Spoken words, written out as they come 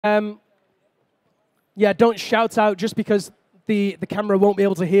Yeah, don't shout out just because the camera won't be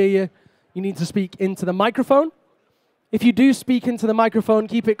able to hear you. You need to speak into the microphone. If you do speak into the microphone,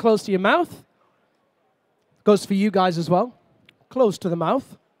 keep it close to your mouth. Goes for you guys as well. Close to the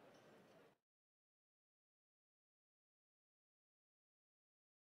mouth.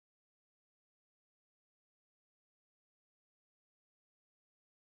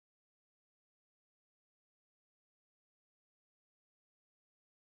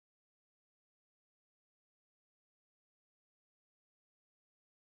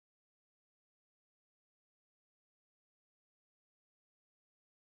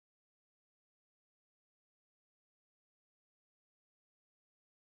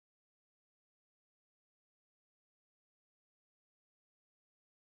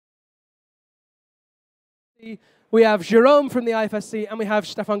 We have Jérôme from the IFSC, and we have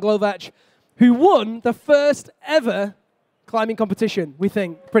Stefan Glowacz, who won the first ever climbing competition, we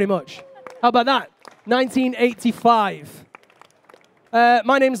think, pretty much. How about that? 1985.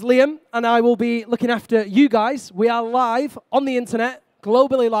 My name's Liam, and I will be looking after you guys. We are live on the internet,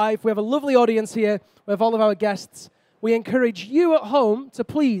 globally live. We have a lovely audience here. We have all of our guests. We encourage you at home to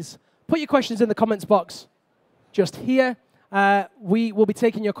please put your questions in the comments box just here. We will be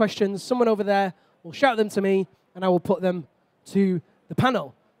taking your questions. Someone over there will shout them to me, and I will put them to the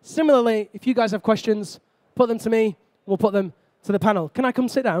panel. Similarly, if you guys have questions, put them to me, we'll put them to the panel. Can I come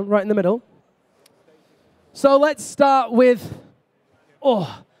sit down right in the middle? So let's start with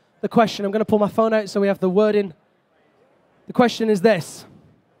the question. I'm going to pull my phone out so we have the wording. The question is this.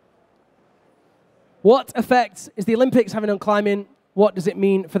 What effects is the Olympics having on climbing? What does it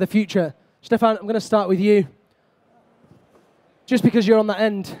mean for the future? Stefan, I'm going to start with you, just because you're on that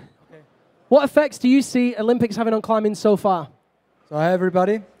end. What effects do you see Olympics having on climbing so far? So hi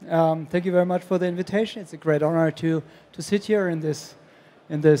everybody. Thank you very much for the invitation. It's a great honor to sit here in this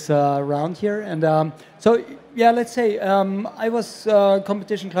round here. And so yeah, let's say I was a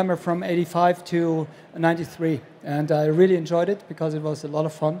competition climber from '85 to '93, and I really enjoyed it because it was a lot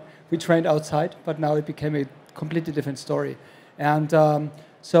of fun. We trained outside, but now it became a completely different story. And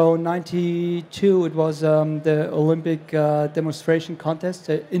so '92 it was the Olympic demonstration contest,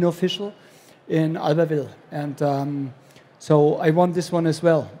 unofficial, in Albertville, and so I won this one as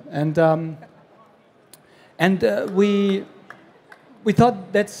well. And we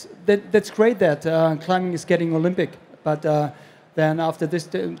thought that's great that climbing is getting Olympic, but then after this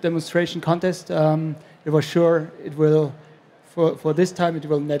demonstration contest, it was sure it will, for this time it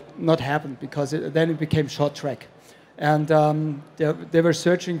will not happen, because then it became short track, and they were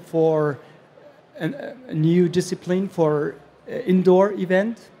searching for a new discipline for indoor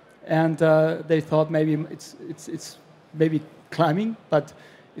event. And they thought maybe it's maybe climbing, but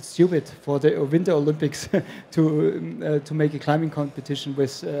it's stupid for the Winter Olympics to make a climbing competition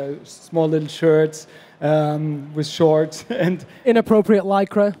with small little shirts, with shorts and inappropriate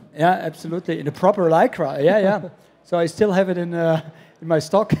lycra. Yeah, absolutely, in a proper lycra. Yeah. So I still have it in my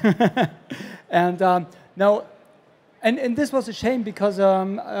stock. And now, and this was a shame because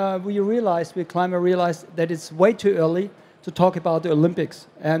we climber realized that it's way too early to talk about the Olympics.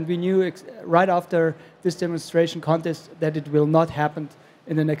 And we knew right after this demonstration contest that it will not happen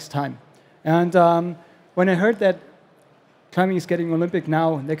in the next time. And when I heard that climbing is getting Olympic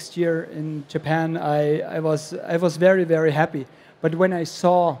now, next year in Japan, I was very, very happy. But when I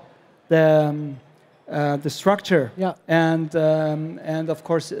saw the structure, yeah, and of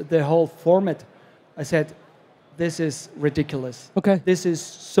course the whole format, I said, this is ridiculous. Okay. This is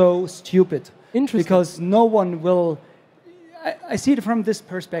so stupid. Interesting. Because no one will... I see it from this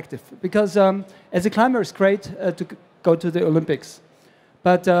perspective, because as a climber, it's great to go to the Olympics,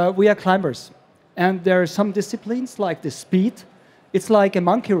 but we are climbers, and there are some disciplines like the speed. It's like a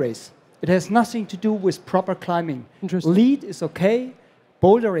monkey race. It has nothing to do with proper climbing. Interesting. Lead is okay,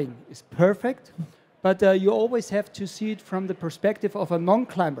 bouldering is perfect, but you always have to see it from the perspective of a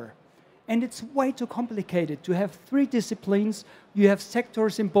non-climber. And it's way too complicated to have 3 disciplines. You have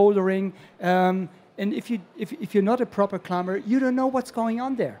sectors in bouldering. And if you're not a proper climber, you don't know what's going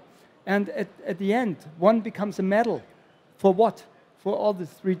on there. And at the end, one becomes a medal. For what? For all the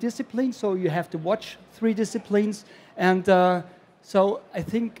 3 disciplines. So you have to watch 3 disciplines. And so I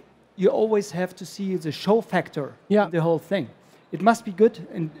think you always have to see the show factor in the whole thing. It must be good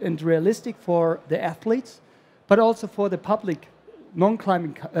and realistic for the athletes, but also for the public,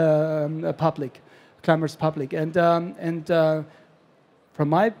 non-climbing public, climbers public. And from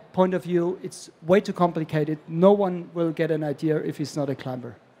my point of view, it's way too complicated. No one will get an idea if he's not a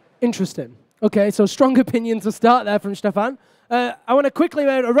climber. Interesting. Okay, so strong opinion to start there from Stefan. I want to quickly,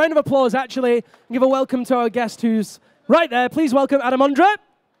 a round of applause actually, and give a welcome to our guest who's right there. Please welcome Ondra.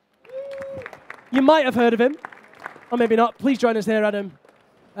 You might have heard of him, or maybe not. Please join us here, Adam.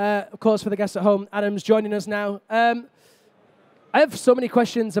 Of course, for the guests at home, Adam's joining us now. I have so many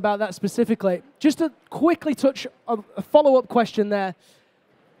questions about that specifically. Just to quickly touch on a follow-up question there.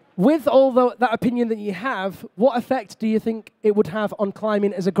 With all that opinion that you have, what effect do you think it would have on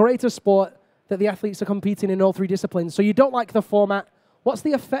climbing as a greater sport that the athletes are competing in all three disciplines? So you don't like the format. What's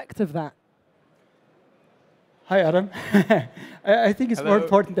the effect of that? Hi, Adam. I think it's more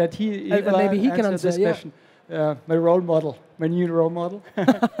important that maybe he can answer this question. My role model, my new role model.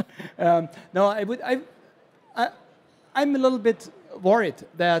 No, I'm a little bit worried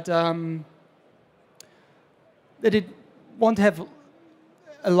that that it won't have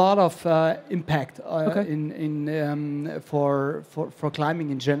a lot of impact for climbing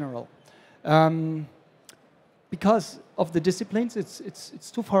in general, because of the disciplines.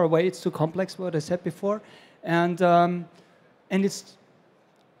 It's too far away. It's too complex. What I said before, and it's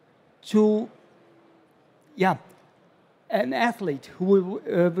too an athlete who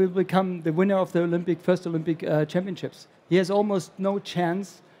will become the winner of the first Olympic championships. He has almost no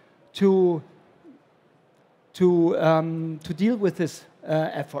chance to deal with this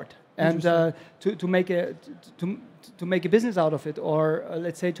effort and to make a business out of it, or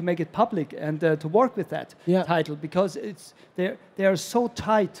let's say to make it public and to work with that title, because they are so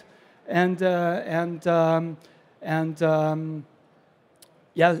tight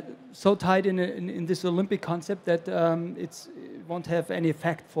so tight in this Olympic concept that it won't have any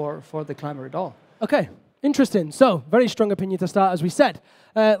effect for the climber at all. Okay, interesting. So, very strong opinion to start, as we said.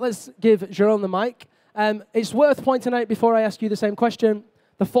 Let's give Jérôme the mic. It's worth pointing out, before I ask you the same question,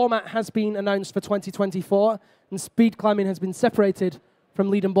 the format has been announced for 2024, and speed climbing has been separated from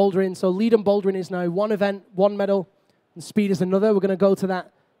lead and bouldering. So lead and bouldering is now one event, one medal, and speed is another. We're going to go to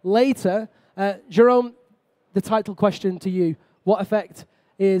that later. Jérôme, the title question to you. What effect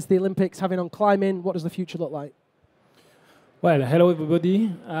is the Olympics having on climbing? What does the future look like? Well, hello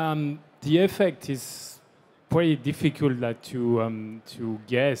everybody. The effect is pretty difficult to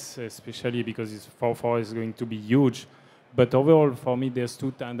guess, especially because it's is going to be huge. But overall, for me, there's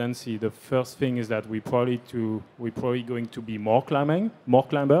two tendencies. The first thing is that we're probably going to be more climbers,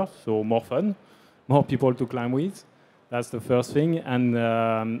 so more fun, more people to climb with. That's the first thing, and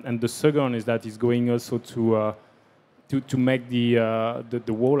the second is that it's going also to make the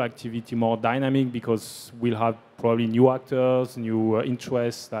whole activity more dynamic, because we'll have probably new actors, new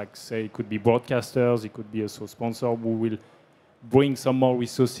interests, like say it could be broadcasters, it could be also sponsors who will bring some more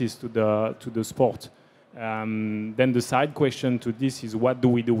resources to the sport. Then the side question to this is, what do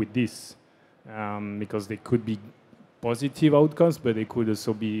we do with this? Because there could be positive outcomes, but there could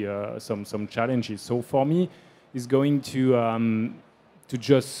also be some challenges. So for me, it's going to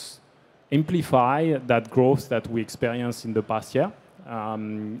just amplify that growth that we experienced in the past year.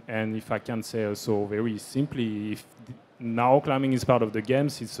 And if I can say also very simply, if now climbing is part of the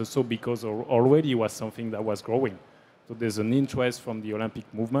games, it's also because already was something that was growing. So there's an interest from the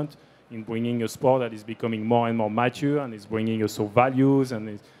Olympic movement in bringing a sport that is becoming more and more mature, and is bringing also values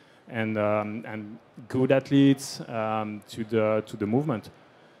and good athletes to the movement.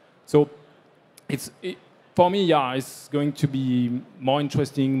 So for me, it's going to be more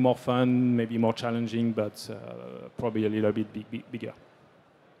interesting, more fun, maybe more challenging, but probably a little bit bigger.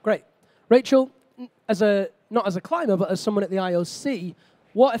 Great. Rachel, not as a climber, but as someone at the IOC,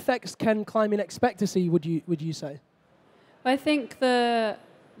 what effects can climbing expect to see, would you say? I think the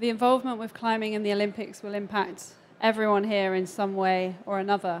involvement with climbing in the Olympics will impact everyone here in some way or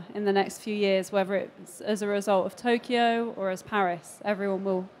another in the next few years, whether it's as a result of Tokyo or as Paris. Everyone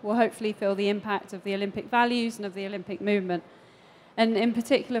will hopefully feel the impact of the Olympic values and of the Olympic movement. And in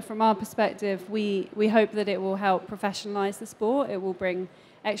particular, from our perspective, we hope that it will help professionalize the sport. It will bring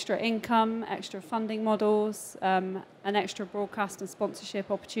extra income, extra funding models, and extra broadcast and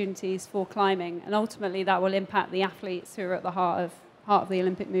sponsorship opportunities for climbing. And ultimately, that will impact the athletes who are at the heart of the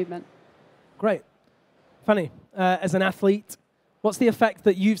Olympic movement. Great. Fanny, as an athlete, what's the effect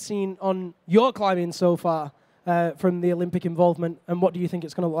that you've seen on your climbing so far from the Olympic involvement, and what do you think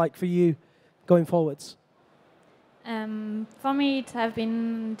it's going to look like for you going forwards? For me, it has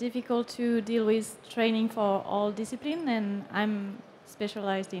been difficult to deal with training for all disciplines, and I'm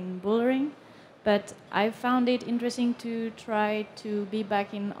specialized in bouldering, but I found it interesting to try to be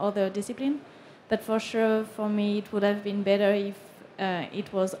back in other disciplines. But for sure, for me, it would have been better if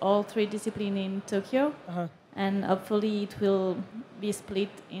it was all three disciplines in Tokyo, and hopefully it will be split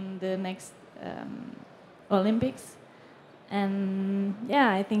in the next Olympics. And yeah,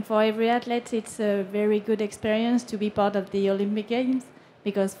 I think for every athlete it's a very good experience to be part of the Olympic Games,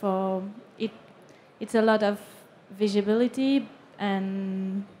 because for it's a lot of visibility,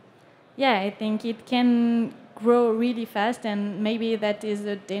 and yeah, I think it can grow really fast, and maybe that is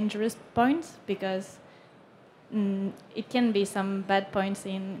a dangerous point because it can be some bad points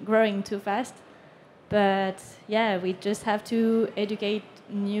in growing too fast. But yeah, we just have to educate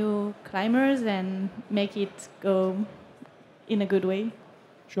new climbers and make it go in a good way.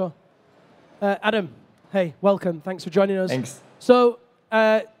 Sure. Adam, hey, welcome. Thanks for joining us. Thanks. So,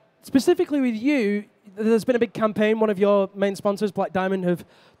 specifically with you, there's been a big campaign. One of your main sponsors, Black Diamond, have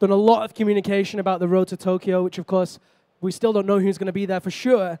done a lot of communication about the road to Tokyo, which, of course, we still don't know who's going to be there for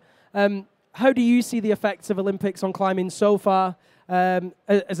sure. How do you see the effects of Olympics on climbing so far,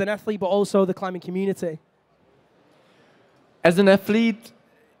 as an athlete, but also the climbing community? As an athlete,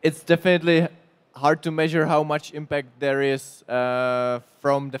 it's definitely hard to measure how much impact there is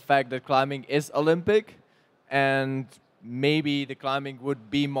from the fact that climbing is Olympic, and maybe the climbing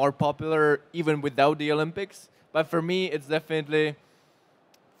would be more popular even without the Olympics. But for me, it's definitely,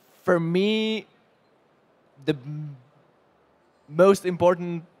 the most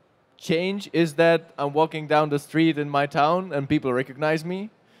important change is that I'm walking down the street in my town and people recognize me,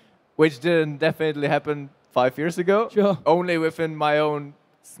 which didn't definitely happen 5 years ago. Sure. Only within my own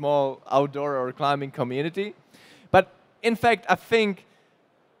small outdoor or climbing community. But in fact, I think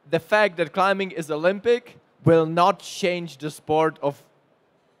the fact that climbing is Olympic will not change the sport of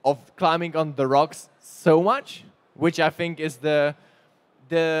climbing on the rocks so much, which I think is the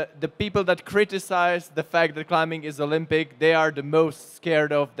people that criticize the fact that climbing is Olympic, they are the most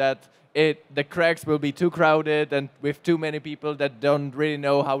scared of that the cracks will be too crowded and with too many people that don't really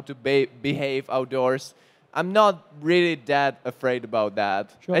know how to behave outdoors. I'm not really that afraid about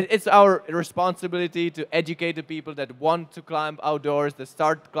that. Sure. It's our responsibility to educate the people that want to climb outdoors, that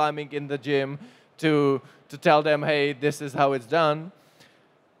start climbing in the gym, to tell them, hey, this is how it's done.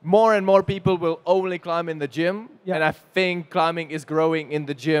 More and more people will only climb in the gym, and I think climbing is growing in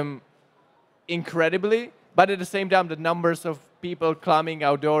the gym incredibly. But at the same time, the numbers of people climbing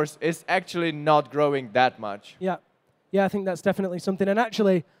outdoors is actually not growing that much. Yeah, I think that's definitely something. And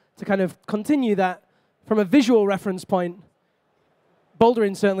actually, to kind of continue that, from a visual reference point,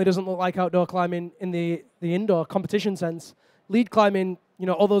 bouldering certainly doesn't look like outdoor climbing in the indoor competition sense. Lead climbing,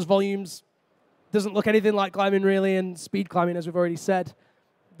 all those volumes, doesn't look anything like climbing really, and speed climbing, as we've already said,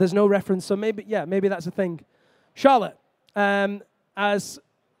 there's no reference. So maybe that's a thing. Charlotte, as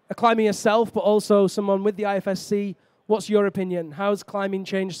a climber yourself, but also someone with the IFSC, what's your opinion? How's climbing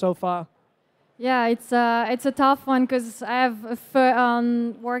changed so far? Yeah, it's a tough one because I have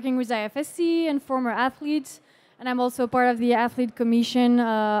working with IFSC and former athletes, and I'm also part of the athlete commission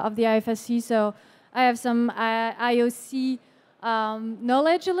of the IFSC. So I have some IOC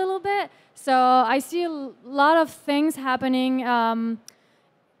knowledge a little bit. So I see a lot of things happening.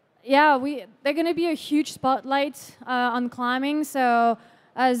 They're going to be a huge spotlight on climbing. So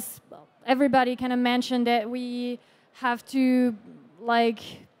as everybody kind of mentioned, that we have to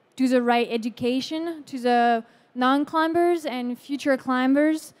do the right education to the non-climbers and future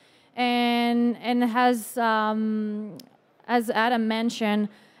climbers, and as Adam mentioned,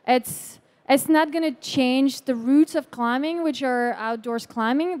 it's not going to change the roots of climbing, which are outdoors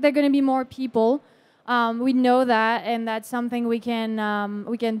climbing. They're going to be more people. We know that, and that's something we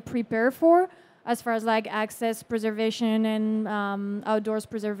can prepare for as far as access preservation and outdoors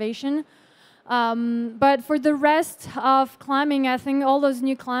preservation. But for the rest of climbing, I think all those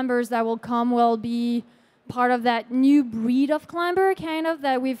new climbers that will come will be part of that new breed of climber, kind of,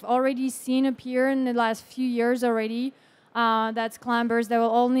 that we've already seen appear in the last few years already. That's climbers that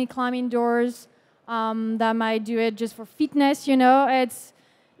will only climb indoors, that might do it just for fitness,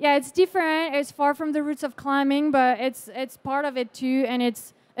 It's different. It's far from the roots of climbing, but it's part of it too, and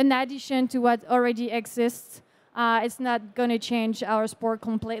it's an addition to what already exists. It's not going to change our sport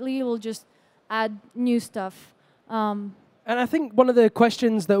completely. It will just add new stuff. And I think one of the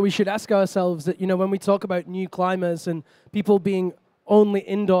questions that we should ask ourselves, that when we talk about new climbers and people being only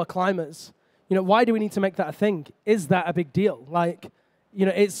indoor climbers, why do we need to make that a thing? Is that a big deal?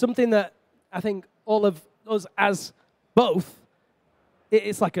 It's something that I think all of us as both,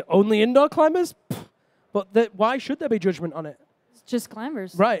 it's only indoor climbers, but why should there be judgment on it? It's just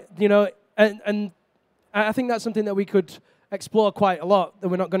climbers. Right, and I think that's something that we could explore quite a lot, that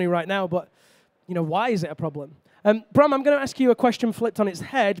we're not going to right now, but why is it a problem? Bram, I'm going to ask you a question flipped on its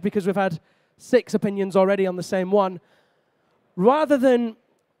head, because we've had 6 opinions already on the same one. Rather than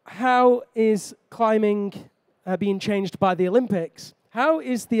how is climbing being changed by the Olympics, how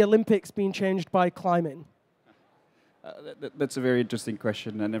is the Olympics being changed by climbing? That's a very interesting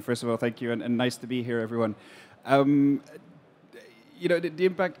question. And first of all, thank you, and nice to be here, everyone. The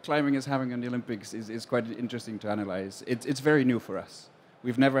impact climbing is having on the Olympics is quite interesting to analyze. It's very new for us.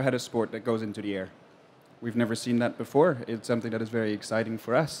 We've never had a sport that goes into the air. We've never seen that before. It's something that is very exciting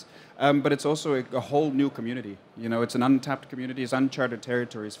for us. But it's also a whole new community. You know, it's an untapped community, it's uncharted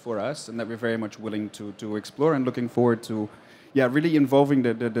territories for us, and that we're very much willing to explore and looking forward to, really involving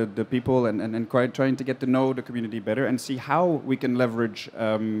the people and trying to get to know the community better and see how we can leverage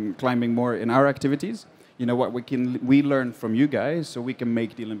climbing more in our activities. You know, what we learn from you guys so we can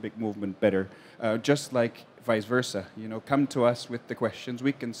make the Olympic movement better. Just like vice versa, you know, come to us with the questions.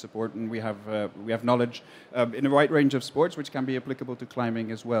 We can support, and we have knowledge in a wide range of sports, which can be applicable to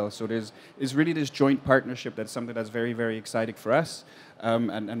climbing as well. So there's really this joint partnership that's something that's very, very exciting for us,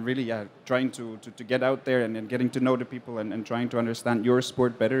 and really, trying to get out there and getting to know the people and trying to understand your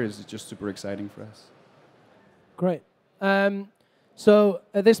sport better is just super exciting for us. Great. So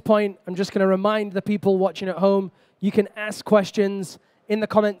at this point, I'm just going to remind the people watching at home, you can ask questions in the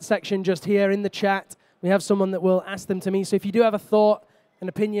comment section just here in the chat. We have someone that will ask them to me. So if you do have a thought, an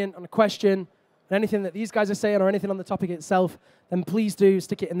opinion on a question, and anything that these guys are saying or anything on the topic itself, then please do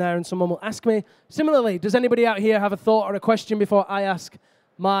stick it in there and someone will ask me. Similarly, does anybody out here have a thought or a question before I ask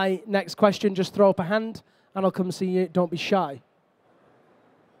my next question? Just throw up a hand and I'll come see you. Don't be shy.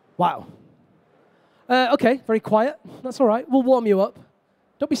 Wow. Okay, very quiet. That's all right. We'll warm you up.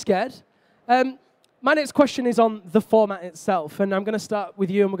 Don't be scared. My next question is on the format itself, and I'm going to start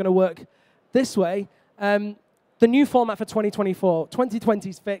with you, and we're going to work this way. The new format for 2024, 2020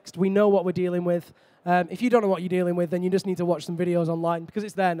 is fixed. We know what we're dealing with. If you don't know what you're dealing with, then you just need to watch some videos online because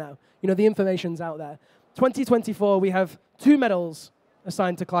it's there now. You know, the information's out there. 2024, we have 2 medals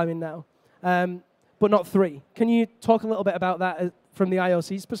assigned to climbing now, but not 3. Can you talk a little bit about that from the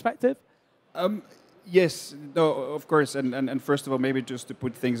IOC's perspective? Yes, no, of course, and first of all, maybe just to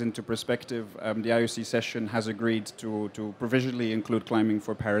put things into perspective, the IOC session has agreed to provisionally include climbing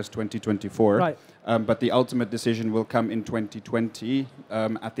for Paris 2024, right. But the ultimate decision will come in 2020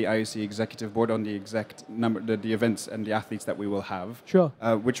 at the IOC Executive Board on the exact number, the events and the athletes that we will have, sure.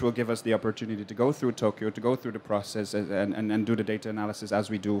 Which will give us the opportunity to go through Tokyo, to go through the process and do the data analysis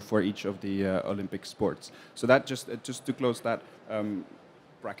as we do for each of the Olympic sports. So that just to close that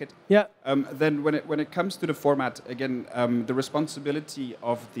bracket. Yeah. Then when it comes to the format, again, the responsibility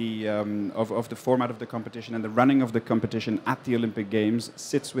of the format of the competition and the running of the competition at the Olympic Games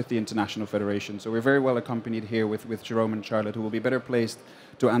sits with the International Federation. So we're very well accompanied here with Jérôme and Charlotte, who will be better placed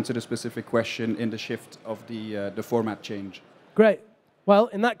to answer the specific question in the shift of the format change. Great. Well,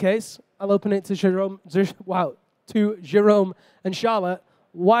 in that case, I'll open it to Jérôme. Wow, to Jérôme and Charlotte.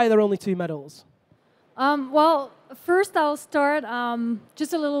 Why are there only 2 medals? Well, first I'll start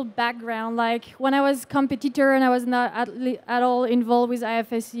just a little background. Like when I was competitor and I was not at all involved with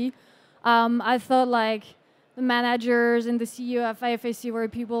IFSC, I thought like the managers and the CEO of IFSC were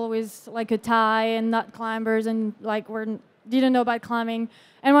people with like a tie and not climbers and like didn't know about climbing.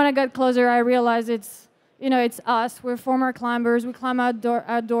 And when I got closer, I realized it's us. We're former climbers. We climb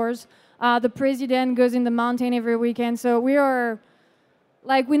outdoors. The president goes in the mountain every weekend, so we are.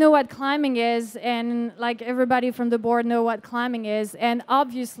 Like, we know what climbing is, and like everybody from the board know what climbing is. And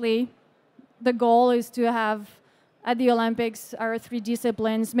obviously, the goal is to have, at the Olympics, our 3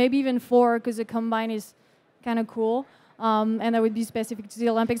 disciplines, maybe even 4, because the combine is kind of cool, and that would be specific to the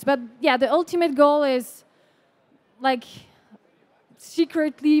Olympics. But yeah, the ultimate goal is, like,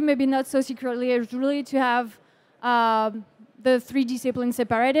 secretly, maybe not so secretly, is really to have the 3 disciplines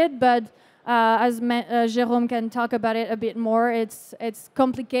separated, but as Jérôme can talk about it a bit more, it's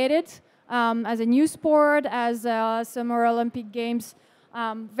complicated as a new sport, as Summer Olympic Games,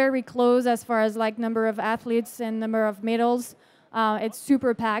 very close as far as like number of athletes and number of medals. It's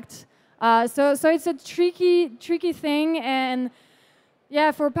super packed, so it's a tricky thing. And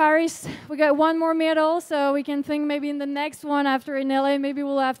yeah, for Paris, we got 1 more medal, so we can think maybe in the next one after in LA, maybe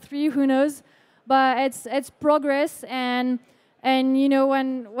we'll have 3. Who knows? But it's progress. And you know,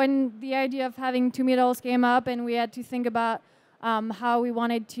 when the idea of having 2 medals came up and we had to think about how we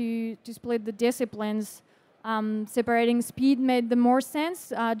wanted to split the disciplines, separating speed made the more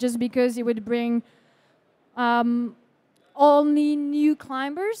sense, just because it would bring only new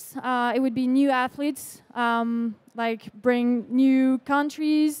climbers. It would be new athletes, like bring new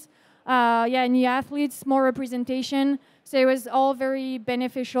countries, new athletes, more representation. So it was all very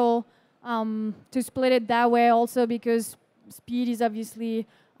beneficial to split it that way also because speed is obviously,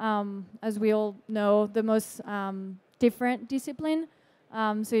 as we all know, the most different discipline.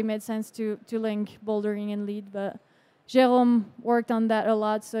 So it made sense to link bouldering and lead. But Jérôme worked on that a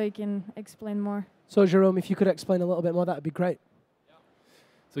lot, so he can explain more. So Jérôme, if you could explain a little bit more, that would be great.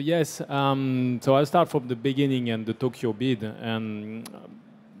 So yes, so I'll start from the beginning and the Tokyo bid. And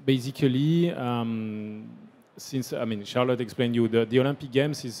basically, since I mean Charlotte explained you, the Olympic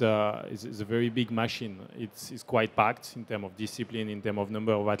Games is a very big machine. It's quite packed in terms of discipline, in terms of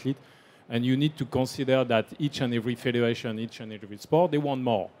number of athletes, and you need to consider that each and every federation, each and every sport, they want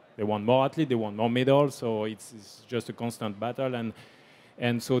more. They want more athletes, they want more medals, so it's just a constant battle.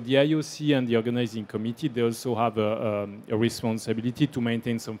 And so the IOC and the organizing committee, they also have a responsibility to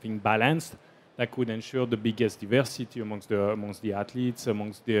maintain something balanced that could ensure the biggest diversity amongst the athletes,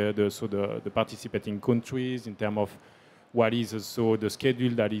 amongst the participating countries, in terms of what is also the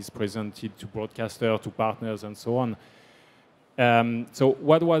schedule that is presented to broadcasters, to partners, and so on. So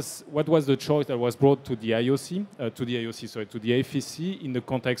what was the choice that was brought to the IOC, to the IFSC in the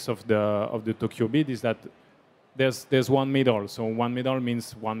context of the Tokyo bid is that there's one medal. So one medal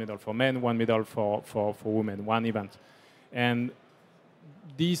means one medal for men, one medal for women, one event. And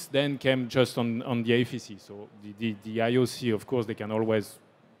this then came just on the IFSC. So the IOC, of course, they can always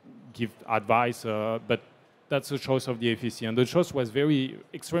give advice, but that's the choice of the IFSC. And the choice was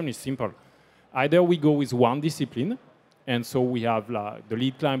extremely simple. Either we go with one discipline, and so we have the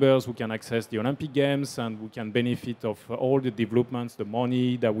lead climbers who can access the Olympic Games and we can benefit of all the developments, the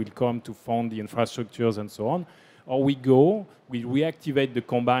money that will come to fund the infrastructures and so on. Or we reactivate the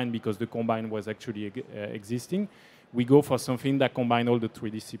combine because the combine was actually existing. We go for something that combines all the three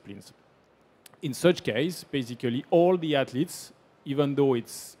disciplines. In such case, basically all the athletes, even though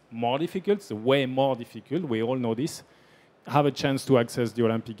it's more difficult, it's way more difficult, we all know this, have a chance to access the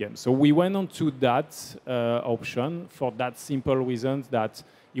Olympic Games. So we went on to that option for that simple reason that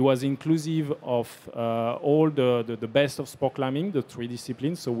it was inclusive of all the best of sport climbing, the three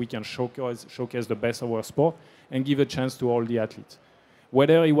disciplines, so we can showcase the best of our sport and give a chance to all the athletes.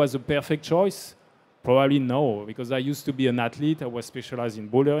 Whether it was a perfect choice, probably no, because I used to be an athlete, I was specialized in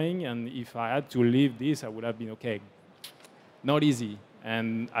bouldering, and if I had to leave this, I would have been, okay, not easy.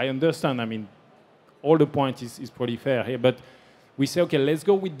 And I understand, I mean, all the point is pretty fair here, but we say, okay, let's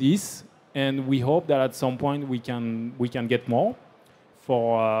go with this, and we hope that at some point we can get more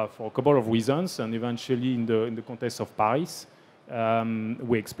for a couple of reasons, and eventually in the context of Paris,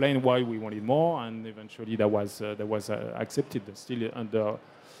 we explained why we wanted more, and eventually that was accepted.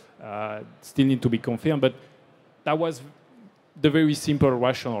 Still need to be confirmed, but that was the very simple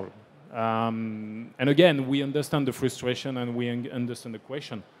rationale. And again, we understand the frustration and we understand the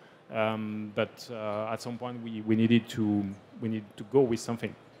question. But at some point, we needed to go with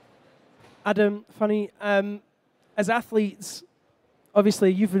something. Adam, Fanny, as athletes,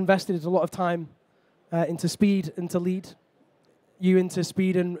 obviously you've invested a lot of time into speed, into lead, you into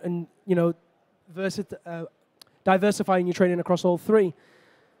speed, and you know, diversifying your training across all three.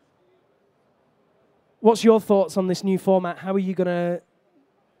 What's your thoughts on this new format? How are you gonna?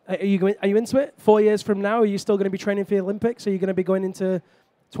 Are you into it? 4 years from now, are you still going to be training for the Olympics? Are you going to be going into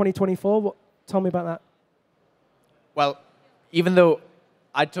 2024? Tell me about that. Well, even though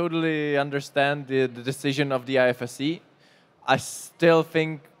I totally understand the decision of the IFSC, I still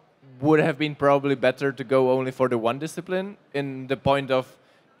think would have been probably better to go only for the one discipline, in the point of,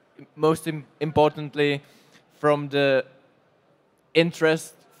 most importantly, from the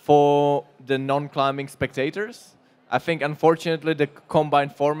interest for the non-climbing spectators. I think, unfortunately, the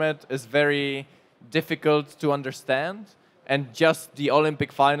combined format is very difficult to understand, and just the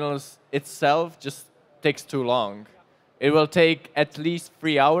Olympic finals itself just takes too long. It will take at least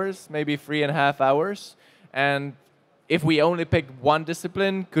 3 hours, maybe 3.5 hours, and if we only pick one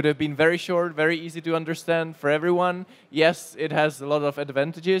discipline, could have been very short, very easy to understand for everyone. Yes, it has a lot of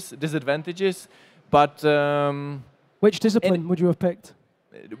disadvantages, but... Which discipline would you have picked?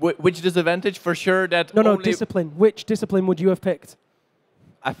 Which disadvantage? For sure that No, discipline. Which discipline would you have picked?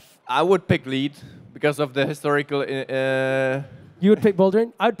 I would pick lead because of the historical... You would pick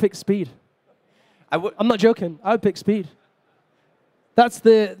bouldering? I would pick speed. I'm not joking. I would pick speed. That's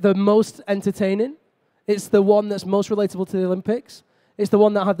the most entertaining. It's the one that's most relatable to the Olympics. It's the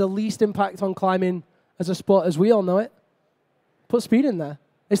one that had the least impact on climbing as a sport as we all know it. Put speed in there.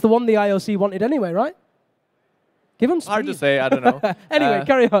 It's the one the IOC wanted anyway, right? Give them speed. Hard to say, I don't know. Anyway,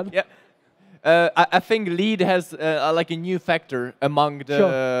 carry on. Yeah. I think lead has like a new factor among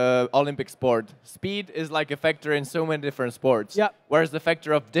the Olympic sport. Speed is like a factor in so many different sports. Yeah. Whereas the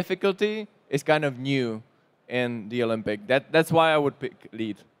factor of difficulty is kind of new in the Olympic. That's why I would pick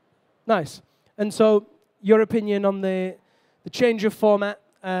lead. Nice. And so, your opinion on the change of format,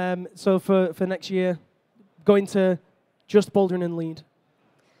 so for next year, going to just bouldering and lead?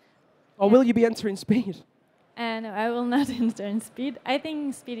 Or will you be entering speed? No, I will not enter in speed. I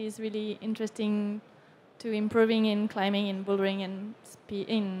think speed is really interesting to improving in climbing, in bouldering, and speed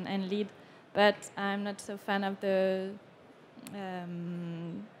and lead. But I'm not so fan of the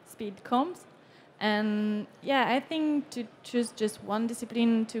speed comps. And yeah, I think to choose just one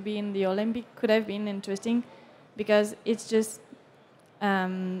discipline to be in the Olympic could have been interesting, because it's just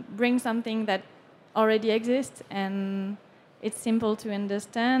bring something that already exists, and it's simple to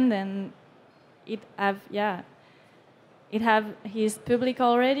understand, and it have his public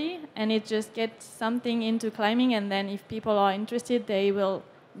already, and it just gets something into climbing, and then if people are interested, they will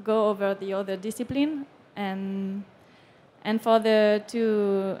go over the other discipline, and for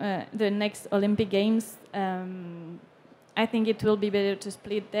the next Olympic Games, I think it will be better to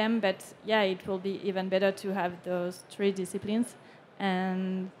split them, but yeah, it will be even better to have those 3 disciplines,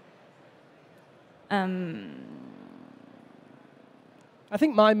 and I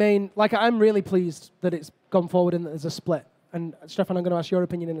think my main, I'm really pleased that it's gone forward and that there's a split. And Stefan, I'm going to ask your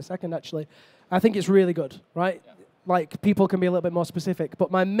opinion in a second, actually. I think it's really good, right? Yeah. Like, people can be a little bit more specific.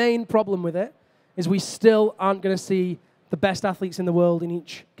 But my main problem with it is we still aren't going to see the best athletes in the world in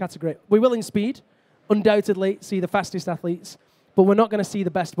each category. We will in speed, undoubtedly see the fastest athletes, but we're not going to see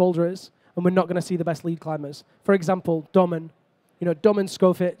the best boulderers, and we're not going to see the best lead climbers. For example, Domen. Domen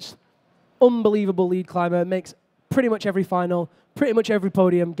Skofits, unbelievable lead climber, makes pretty much every final, pretty much every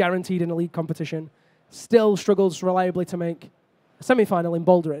podium, guaranteed in a league competition. Still struggles reliably to make a semi-final in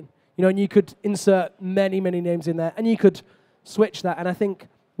bouldering. And you could insert many, many names in there, and you could switch that. And I think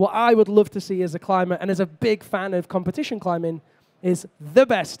what I would love to see as a climber, and as a big fan of competition climbing, is the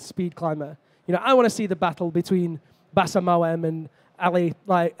best speed climber. I want to see the battle between Bassa Mawem and Ali,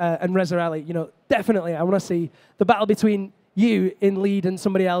 and Reza Ali. Definitely, I want to see the battle between you in lead and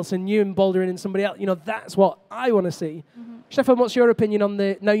somebody else, and you in bouldering and somebody else. That's what I want to see. Mm-hmm. Stefan, what's your opinion on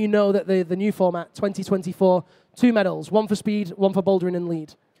now you know that the new format, 2024, 2 medals, 1 for speed, 1 for bouldering and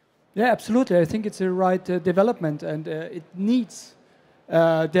lead? Yeah, absolutely. I think it's a right development, and it needs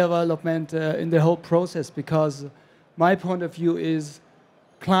development in the whole process, because my point of view is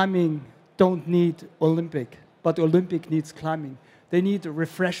climbing don't need Olympic, but Olympic needs climbing. They need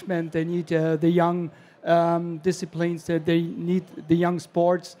refreshment, they need the young disciplines, they need the young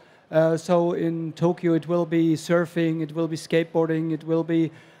sports. So in Tokyo it will be surfing, it will be skateboarding, it will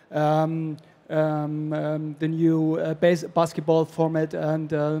be the new basketball format,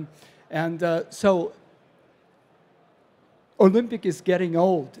 and so Olympic is getting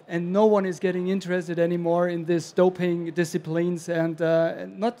old, and no one is getting interested anymore in this doping disciplines, and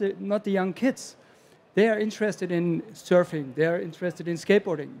not the young kids. They are interested in surfing, they are interested in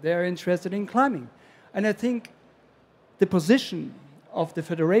skateboarding, they are interested in climbing. And I think the position of the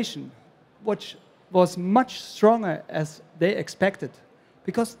federation, which was much stronger as they expected,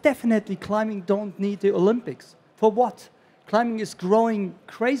 because definitely climbing don't need the Olympics. For what? Climbing is growing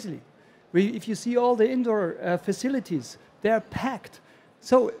crazily. If you see all the indoor facilities, they're packed.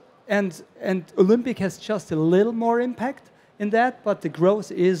 So, and Olympic has just a little more impact in that, but the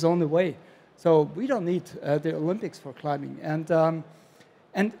growth is on the way. So we don't need the Olympics for climbing. And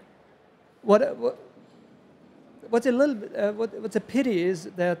what's a little bit, what's a pity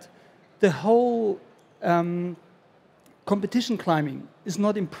is that the whole competition climbing is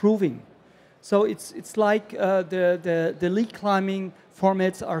not improving. So it's like the league climbing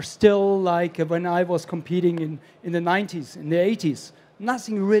formats are still like when I was competing in the 90s, in the 80s.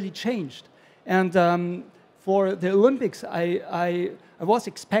 Nothing really changed. And for the Olympics, I was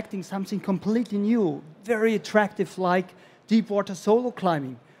expecting something completely new, very attractive, like deep water solo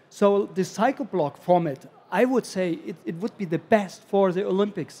climbing. So the cycle block format, I would say it would be the best for the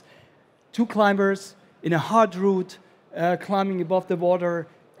Olympics. 2 climbers in a hard route, climbing above the water,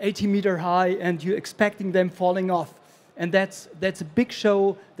 80-meter high, and you're expecting them falling off. And that's a big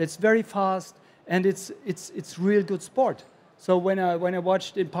show, that's very fast, and it's real good sport. So when I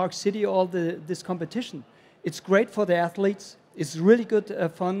watched in Park City all this competition, it's great for the athletes, it's really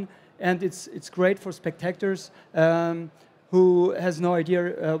good fun, and it's great for spectators who has no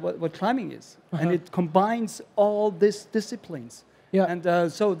idea what climbing is. Uh-huh. And it combines all these disciplines. Yeah.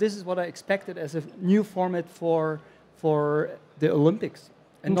 And so this is what I expected as a new format for the Olympics.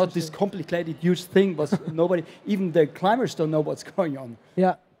 And not this complicated, huge thing, but nobody, even the climbers don't know what's going on.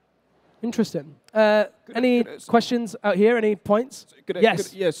 Yeah. Interesting. Any questions out here? Any points?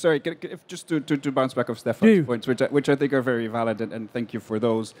 Yes. Sorry. Just to bounce back off Stefan's points, which I think are very valid, and thank you for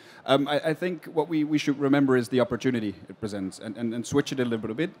those. I think what we should remember is the opportunity it presents, and switch it a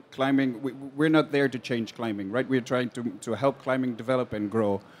little bit. Climbing, we're not there to change climbing, right? We're trying to help climbing develop and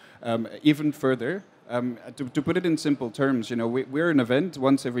grow even further. To put it in simple terms, we're an event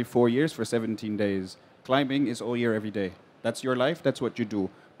once every 4 years for 17 days. Climbing is all year, every day. That's your life, that's what you do.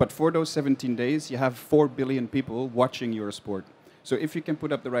 But for those 17 days, you have 4 billion people watching your sport. So if you can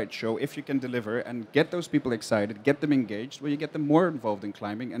put up the right show, if you can deliver and get those people excited, get them engaged, well, you get them more involved in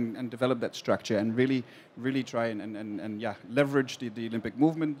climbing and develop that structure and really try and leverage the Olympic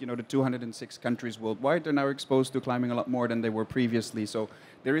movement. You know, the 206 countries worldwide are now exposed to climbing a lot more than they were previously. So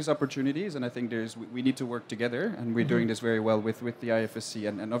there is opportunities, and I think we need to work together, and we're doing this very well with the IFSC,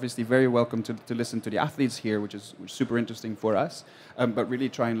 and obviously very welcome to listen to the athletes here, which is super interesting for us, but really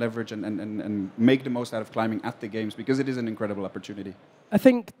try and leverage and make the most out of climbing at the Games, because it is an incredible opportunity. I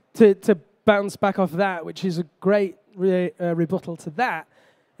think to bounce back off that, which is a great rebuttal to that,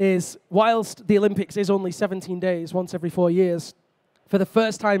 is whilst the Olympics is only 17 days, once every 4 years, for the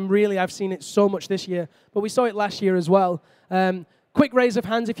first time, really, I've seen it so much this year, but we saw it last year as well. Quick raise of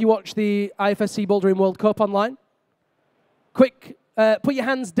hands if you watch the IFSC Bouldering World Cup online. Quick, put your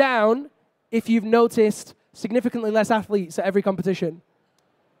hands down if you've noticed significantly less athletes at every competition.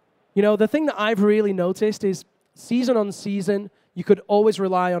 You know, the thing that I've really noticed is season on season, you could always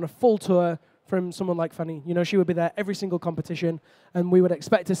rely on a full tour from someone like Fanny. You know, she would be there every single competition, and we would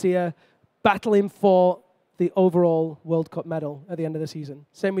expect to see her battling for the overall World Cup medal at the end of the season.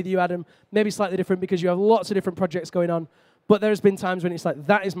 Same with you, Adam. Maybe slightly different because you have lots of different projects going on, but there's been times when it's like,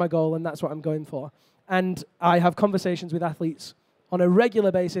 that is my goal and that's what I'm going for. And I have conversations with athletes on a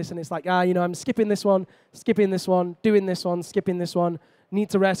regular basis, and it's like, you know, I'm skipping this one, doing this one, skipping this one, need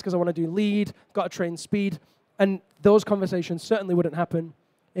to rest because I want to do lead, got to train speed. And those conversations certainly wouldn't happen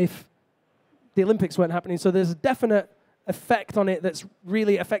if the Olympics weren't happening. So there's a definite effect on it that's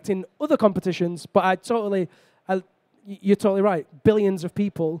really affecting other competitions, but you're totally right. Billions of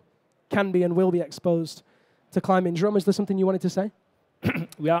people can be and will be exposed to climbing. Jérôme, is there something you wanted to say?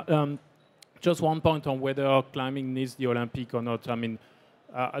 Yeah, just one point on whether climbing needs the Olympic or not. I mean,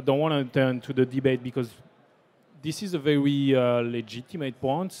 I don't want to turn to the debate because this is a very legitimate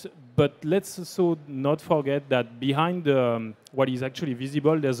point, but let's also not forget that behind what is actually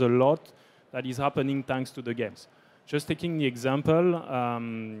visible, there's a lot that is happening thanks to the Games. Just taking the example,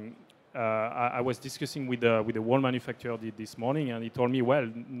 I was discussing with a wall manufacturer this morning, and he told me, well,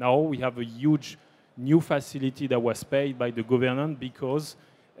 now we have a huge new facility that was paid by the government because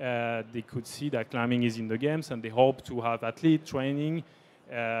they could see that climbing is in the Games, and they hope to have athlete training.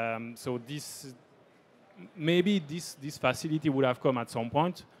 So maybe this facility would have come at some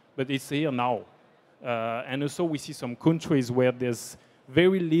point, but it's here now. And also we see some countries where there's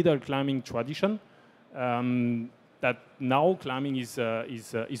very little climbing tradition, that now climbing is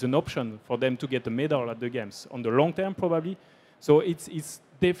an option for them to get a medal at the Games. On the long term, probably. So it's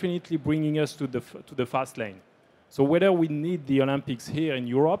definitely bringing us to the fast lane. So whether we need the Olympics here in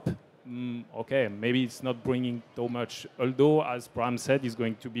Europe, okay, maybe it's not bringing so much. Although, as Bram said, is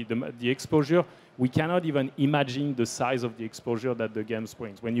going to be the exposure. We cannot even imagine the size of the exposure that the Games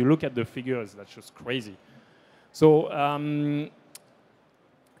brings. When you look at the figures, that's just crazy. So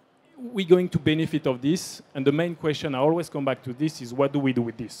we're going to benefit of this. And the main question, I always come back to this, is what do we do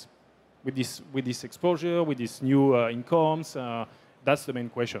with this? With this exposure, with these new incomes? That's the main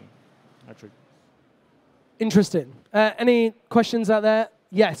question, actually. Interesting. Any questions out there?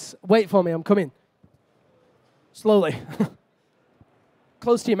 Yes. Wait for me. I'm coming. Slowly.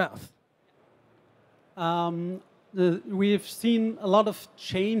 Close to your mouth. We've seen a lot of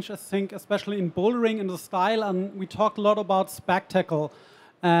change, I think, especially in bouldering in the style, and we talked a lot about spectacle.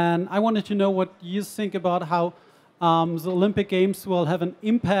 And I wanted to know what you think about how the Olympic Games will have an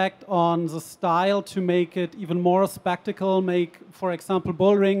impact on the style to make it even more spectacle, make, for example,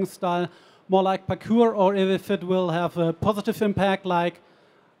 bouldering style more like parkour, or if it will have a positive impact like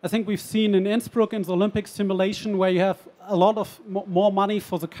I think we've seen in Innsbruck in the Olympic simulation where you have a lot of more money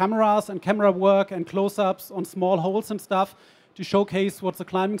for the cameras and camera work and close-ups on small holes and stuff to showcase what the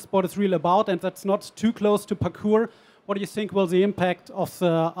climbing sport is really about, and that's not too close to parkour. What do you think will the impact of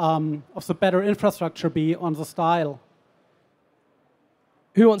the better infrastructure be on the style?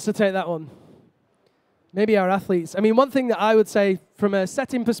 Who wants to take that one? Maybe our athletes. I mean, one thing that I would say from a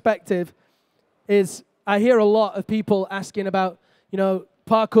setting perspective is I hear a lot of people asking about, you know,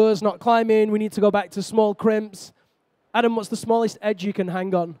 parkour's not climbing, we need to go back to small crimps. Adam, what's the smallest edge you can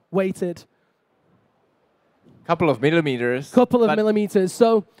hang on, weighted? Couple of millimeters. Couple of millimeters.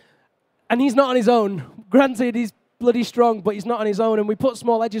 So, and he's not on his own. Granted, he's bloody strong, but he's not on his own. And we put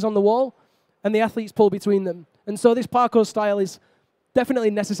small edges on the wall, and the athletes pull between them. And so this parkour style is definitely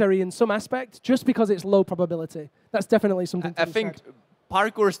necessary in some aspect, just because it's low probability. That's definitely something to I think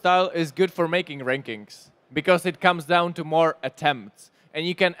parkour style is good for making rankings, because it comes down to more attempts. And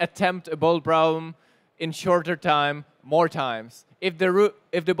you can attempt a ball problem in shorter time, more times. If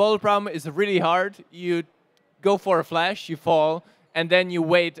the ball problem is really hard, you go for a flash, you fall, and then you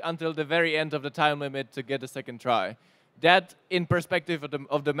wait until the very end of the time limit to get a second try. that, in perspective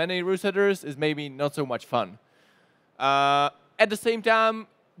of the many route setters, is maybe not so much fun. At the same time,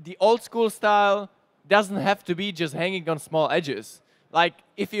 the old school style doesn't have to be just hanging on small edges. Like,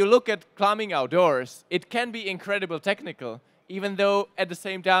 if you look at climbing outdoors, it can be incredibly technical, even though at the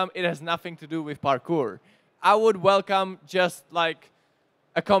same time it has nothing to do with parkour. I would welcome just like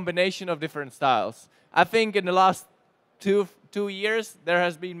a combination of different styles. I think in the last two years, there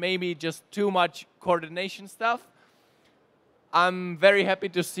has been maybe just too much coordination stuff. I'm very happy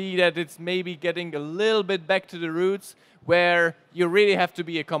to see that it's maybe getting a little bit back to the roots, where you really have to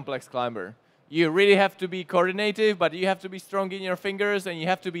be a complex climber. You really have to be coordinative, but you have to be strong in your fingers, and you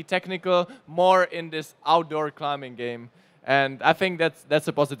have to be technical more in this outdoor climbing game. And I think that's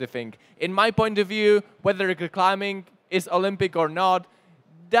a positive thing. In my point of view, whether the climbing is Olympic or not,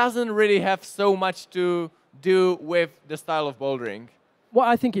 doesn't really have so much to do with the style of bouldering. What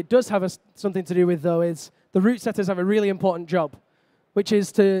I think it does have something to do with, though, is the route setters have a really important job, which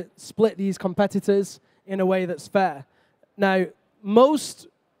is to split these competitors in a way that's fair. Now, most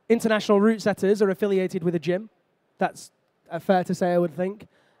international route setters are affiliated with a gym. That's fair to say, I would think.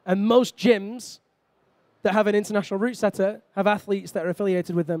 And most gyms that have an international route setter have athletes that are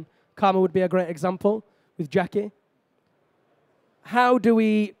affiliated with them. Karma would be a great example with Jackie. How do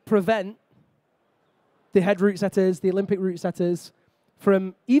we prevent the head route setters, the Olympic route setters,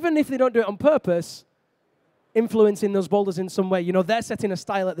 from, even if they don't do it on purpose, influencing those boulders in some way? You know, they're setting a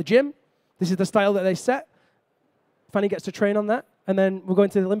style at the gym. This is the style that they set. Fanny gets to train on that. And then we're going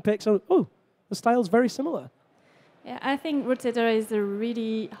to the Olympics. So, oh, the style's very similar. Yeah, I think route setter is a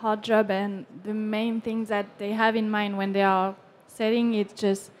really hard job, and the main thing that they have in mind when they are setting is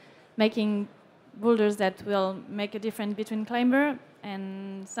just making boulders that will make a difference between climber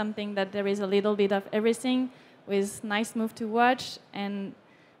and something that there is a little bit of everything with nice move to watch. And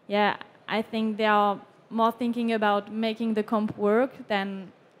yeah, I think they are more thinking about making the comp work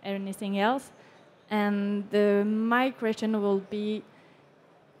than anything else. And my question will be,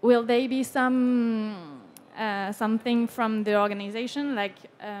 will there be something from the organization, like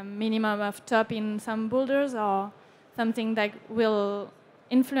a minimum of top in some boulders, or something that will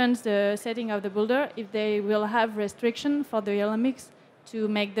influence the setting of the boulder, if they will have restriction for the Olympics to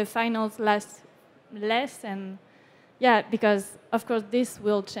make the finals last less? And yeah, because of course this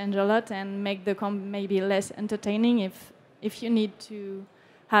will change a lot and make the comp maybe less entertaining if you need to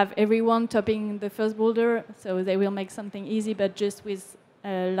have everyone topping the first boulder, so they will make something easy, but just with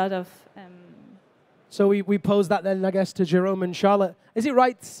a lot of... So we pose that then, I guess, to Jérôme and Charlotte. Is it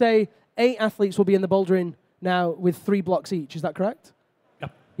right to say 8 athletes will be in the bouldering now with 3 blocks each? Is that correct? Yeah.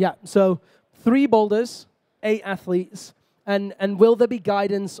 Yeah, so 3 boulders, 8 athletes, and will there be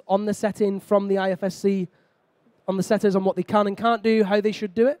guidance on the setting from the IFSC, on the setters, on what they can and can't do, how they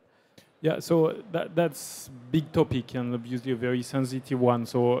should do it? Yeah, so that's big topic and obviously a very sensitive one.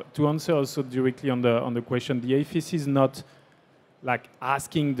 So to answer also directly on the question, the IFSC is not like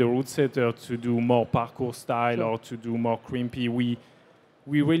asking the route setter to do more parkour style or to do more crimpy. We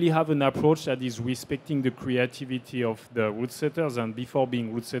really have an approach that is respecting the creativity of the route setters, and before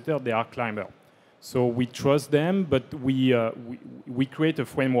being route setter, they are climber. So we trust them, but we create a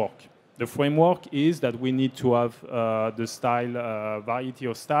framework. The framework is that we need to have the style, variety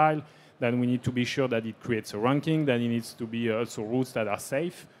of style. Then we need to be sure that it creates a ranking. Then it needs to be also routes that are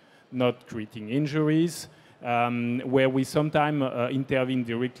safe, not creating injuries. Where we sometimes intervene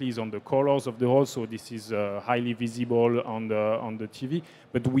directly is on the colors of the hole, so this is highly visible on the TV.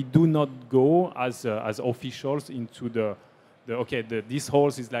 But we do not go as officials into this hole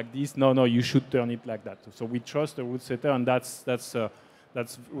is like this. No, you should turn it like that. So we trust the route setter, and that's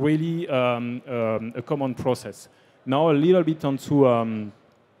really a common process. Now a little bit onto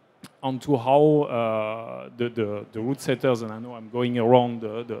how the route setters, and I know I'm going around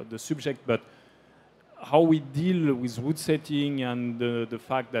the subject, but how we deal with route setting and the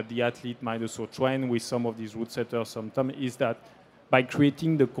fact that the athlete might also train with some of these route setters sometimes is that by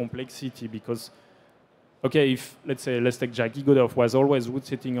creating the complexity, because, okay, if, let's take Jackie Godolph was always route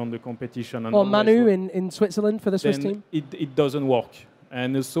setting on the competition. And or Manu in Switzerland for the Swiss team. It doesn't work.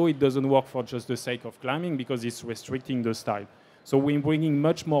 And also it doesn't work for just the sake of climbing because it's restricting the style. So we're bringing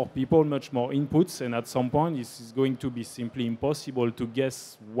much more people, much more inputs, and at some point this is going to be simply impossible to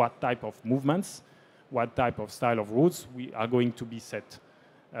guess what type of movements, what type of style of routes we are going to be set.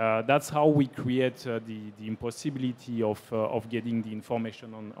 That's how we create the impossibility of getting the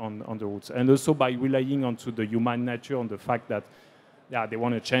information on the routes. And also by relying onto the human nature, on the fact that they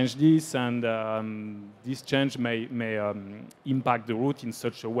want to change this, and this change may impact the route in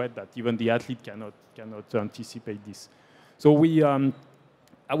such a way that even the athlete cannot anticipate this. So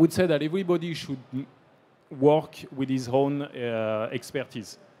I would say that everybody should work with his own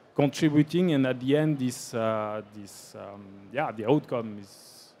expertise, contributing, and at the end, the outcome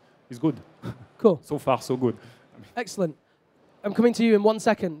is good. Cool. So far, so good. Excellent. I'm coming to you in 1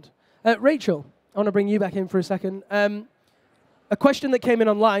 second. Rachel, I want to bring you back in for a second. A question that came in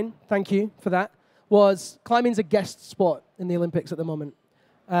online, thank you for that, was climbing's a guest sport in the Olympics at the moment.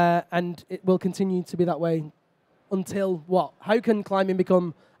 And it will continue to be that way until what? How can climbing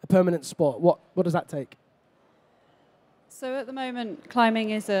become a permanent sport? What does that take? So at the moment,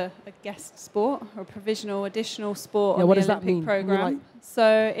 climbing is a guest sport or provisional additional sport Yeah, on what the does that Olympic mean? program.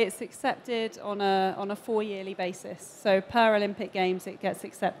 So it's accepted on a 4-yearly basis. So per Olympic Games, it gets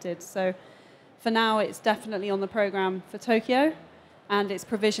accepted. So for now, it's definitely on the program for Tokyo, and it's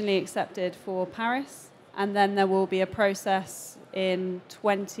provisionally accepted for Paris. And then there will be a process in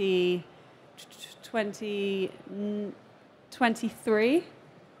 2023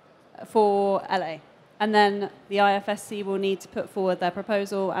 for LA. And then the IFSC will need to put forward their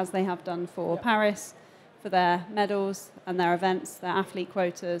proposal, as they have done for Paris, for their medals and their events, their athlete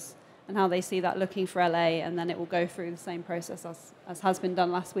quotas, and how they see that looking for LA. And then it will go through the same process as has been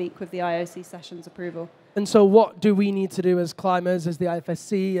done last week with the IOC sessions approval. And so what do we need to do as climbers, as the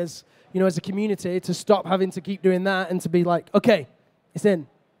IFSC, as a community, to stop having to keep doing that and to be like, okay, it's in?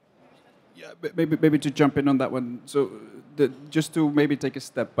 Yeah, maybe to jump in on that one. So just to maybe take a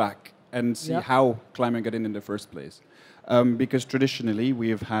step back and see how climbing got in the first place. Because traditionally we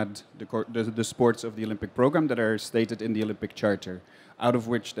have had the sports of the Olympic program that are stated in the Olympic Charter, out of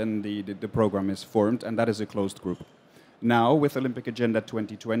which then the program is formed, and that is a closed group. Now, with Olympic Agenda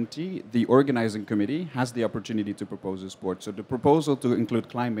 2020, the organizing committee has the opportunity to propose a sport. So the proposal to include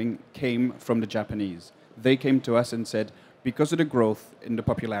climbing came from the Japanese. They came to us and said, because of the growth in the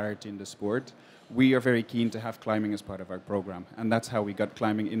popularity in the sport, we are very keen to have climbing as part of our program. And that's how we got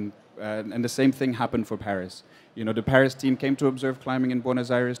climbing in. And the same thing happened for Paris. The Paris team came to observe climbing in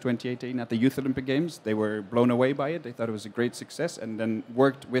Buenos Aires 2018 at the Youth Olympic Games. They were blown away by it. They thought it was a great success, and then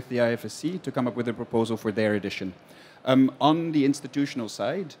worked with the IFSC to come up with a proposal for their edition. On the institutional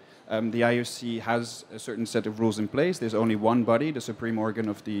side, the IOC has a certain set of rules in place. There's only one body, the supreme organ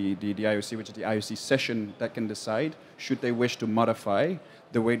of the IOC, which is the IOC session, that can decide, should they wish to modify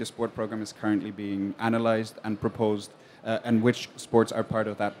the way the sport program is currently being analyzed and proposed, and which sports are part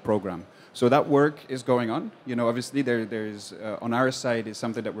of that program. So that work is going on. Obviously there's on our side is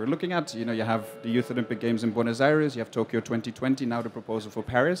something that we're looking at. You have the Youth Olympic Games in Buenos Aires, you have Tokyo 2020, now the proposal for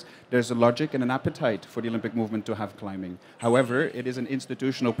Paris. There's a logic and an appetite for the Olympic movement to have climbing. However, it is an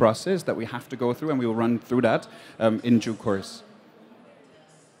institutional process that we have to go through, and we will run through that in due course.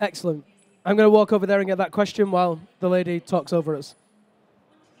 Excellent. I'm going to walk over there and get that question while the lady talks over us.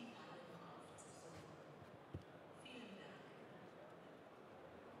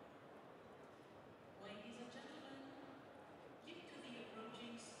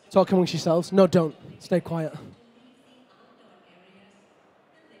 Talk amongst yourselves. No, don't. Stay quiet.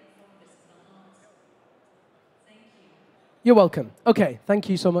 You're welcome. Okay, thank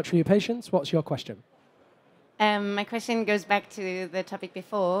you so much for your patience. What's your question? My question goes back to the topic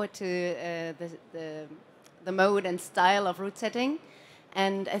before, to the mode and style of route setting.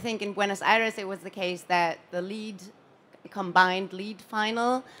 And I think in Buenos Aires it was the case that the combined lead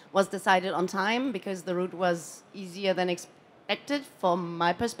final was decided on time because the route was easier than expected from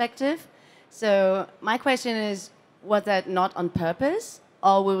my perspective. So my question is, was that not on purpose,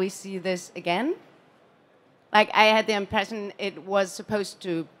 or will we see this again? Like, I had the impression it was supposed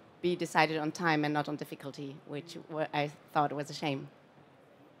to be decided on time and not on difficulty, which I thought was a shame.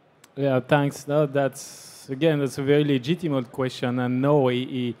 Yeah, thanks. No, that's a very legitimate question, and no,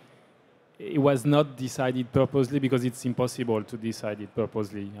 it was not decided purposely because it's impossible to decide it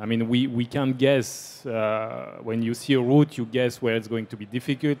purposely. I mean, we can guess. When you see a route, you guess where it's going to be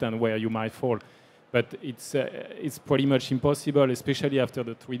difficult and where you might fall. But it's pretty much impossible, especially after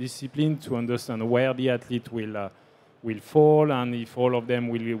the 3 disciplines, to understand where the athlete will fall and if all of them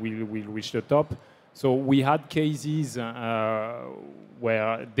will reach the top. So we had cases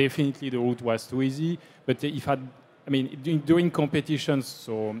where definitely the route was too easy, but during competitions,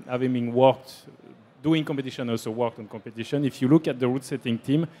 so having worked, doing competition also worked on competition. If you look at the route setting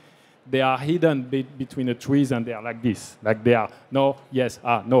team, they are hidden between the trees and they are like this, like they are no, yes,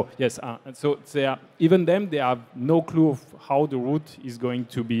 no, yes, and so they are, even them, they have no clue of how the route is going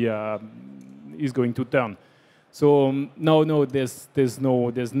to be turn. So no,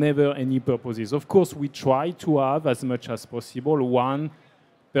 there's never any purposes. Of course, we try to have as much as possible one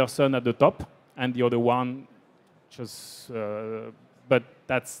person at the top and the other one just, but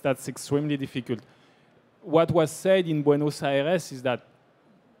that's extremely difficult. What was said in Buenos Aires is that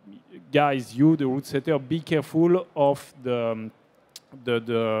guys, you, the route setter, be careful of the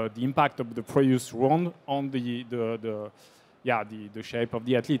impact of the previous round on the shape of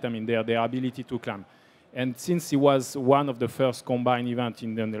the athlete. I mean, their ability to climb. And since it was one of the first combined events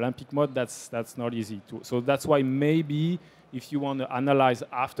in the Olympic mode, that's not easy to. So that's why maybe if you want to analyze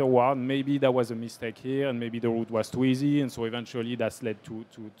afterward, maybe there was a mistake here, and maybe the route was too easy, and so eventually that's led to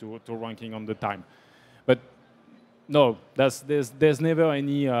ranking on the time. But no, there's never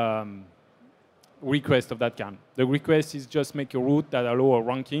any request of that kind. The request is just make a route that allow a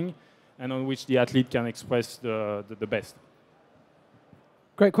ranking, and on which the athlete can express the best.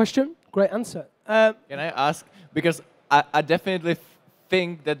 Great question. Great answer. Can I ask? Because I definitely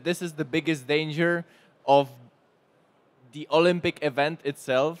think that this is the biggest danger of the Olympic event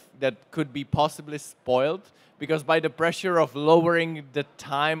itself that could be possibly spoiled, because by the pressure of lowering the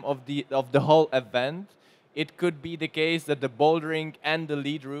time of the whole event, it could be the case that the bouldering and the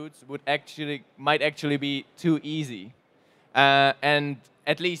lead routes might actually be too easy, and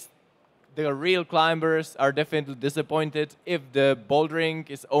at least the real climbers are definitely disappointed if the bouldering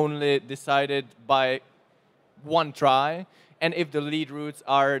is only decided by one try, and if the lead routes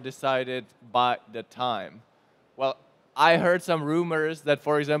are decided by the time. Well, I heard some rumors that,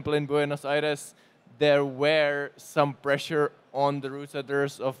 for example, in Buenos Aires, there were some pressure on the route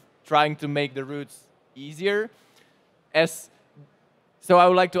setters of trying to make the routes easier. So I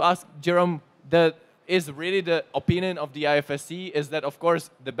would like to ask Jérôme, is really the opinion of the IFSC is that, of course,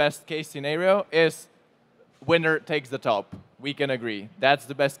 the best case scenario is winner takes the top. We can agree. That's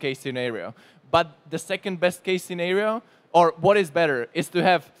the best case scenario. But the second best case scenario, or what is better, is to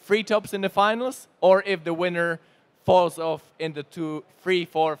have 3 tops in the finals, or if the winner falls off in the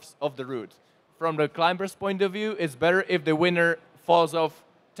 3/4 of the route. From the climber's point of view, it's better if the winner falls off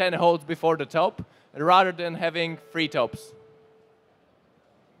 10 holes before the top, rather than having 3 tops.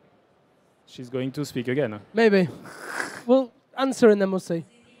 She's going to speak again. Maybe. We'll answer and then we'll see.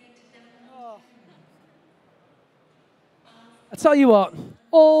 I tell you what,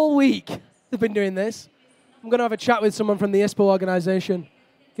 all week they've been doing this. I'm going to have a chat with someone from the ISPO organization,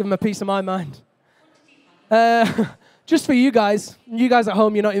 give them a piece of my mind. Just for you guys at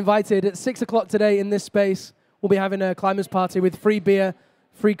home, you're not invited. At 6 o'clock today in this space, we'll be having a climbers party with free beer,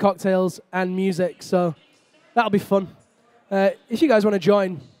 free cocktails, and music. So that'll be fun. If you guys want to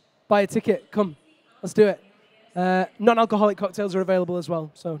join, buy a ticket, come, let's do it. Non-alcoholic cocktails are available as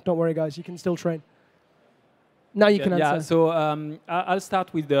well, so don't worry, guys, you can still train. Now you can answer. Yeah, so I'll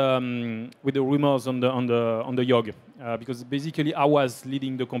start with the rumors on the YOG, because basically I was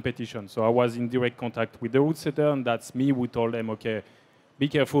leading the competition, so I was in direct contact with the route setter, and that's me who told them, okay, be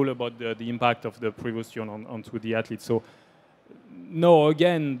careful about the impact of the previous year onto the athletes. So no,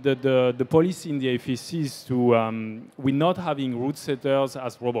 again, the policy in the IFSC is to we're not having route setters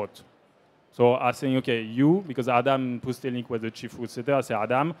as robots. So I'm saying, okay, you, because Adam Pustelnik was the chief route setter, I say,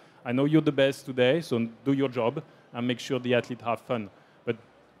 Adam, I know you're the best today, so do your job and make sure the athlete have fun. But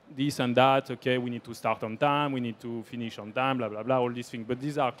this and that, okay, we need to start on time, we need to finish on time, blah, blah, blah, all these things. But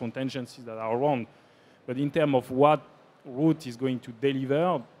these are contingencies that are wrong. But in terms of what route is going to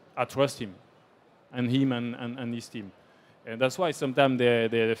deliver, I trust him and his team. And that's why sometimes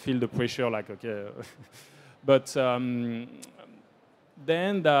they feel the pressure, like, okay. But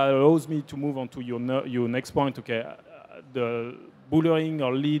then that allows me to move on to your next point, okay, the bouldering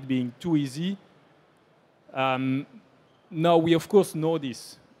or lead being too easy. Now, we, of course, know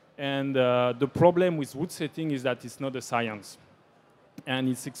this. And the problem with route setting is that it's not a science. And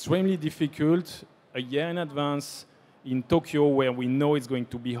it's extremely difficult a year in advance in Tokyo, where we know it's going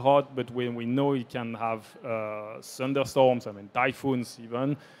to be hot, but when we know it can have thunderstorms, I mean typhoons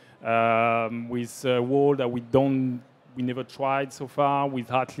even, with a wall that we never tried so far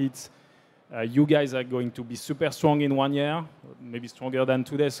with athletes. You guys are going to be super strong in 1 year, maybe stronger than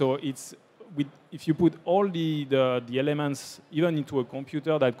today. So it's if you put all the elements even into a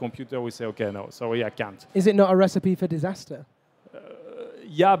computer, that computer will say, okay, no, sorry, I can't. Is it not a recipe for disaster?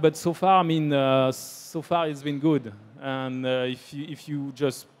 Yeah, but so far, I mean, so far it's been good. And if you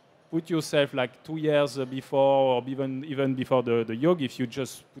just put yourself like 2 years before, or even before the YOG, if you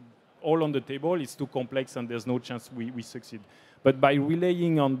just put all on the table, it's too complex and there's no chance we succeed. But by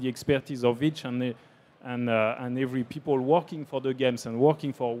relying on the expertise of each and every people working for the games and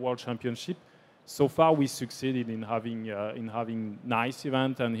working for a world championship, so far we succeeded in having nice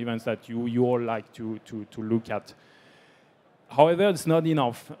events and events that you all like to look at. However, it's not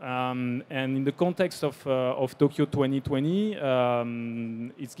enough. And in the context of Tokyo 2020,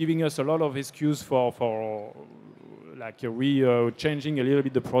 it's giving us a lot of excuse for changing a little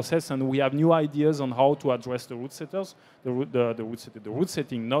bit the process, and we have new ideas on how to address the route setters, the route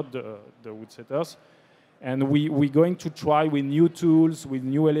setting, not the route setters. And we're going to try with new tools, with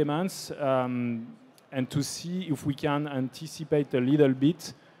new elements, and to see if we can anticipate a little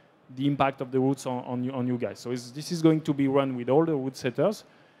bit the impact of the routes on you guys. So this is going to be run with all the route setters,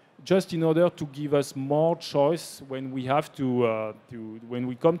 just in order to give us more choice when we have when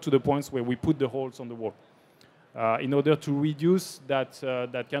we come to the points where we put the holes on the wall. In order to reduce that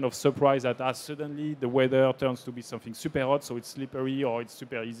kind of surprise that suddenly the weather turns to be something super hot, so it's slippery, or it's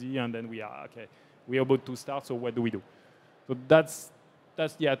super easy, and then we are about to start, so what do we do? So that's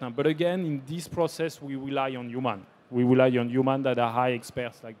the item. But again, in this process, we rely on human. We rely on human that are high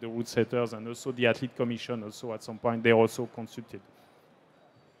experts, like the route setters, and also the athlete commission. Also, at some point, they're also consulted.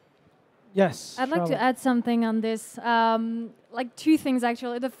 Yes. I'd like to add something on this. Like two things,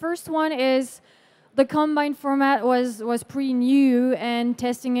 actually. The first one is the combined format was pretty new, and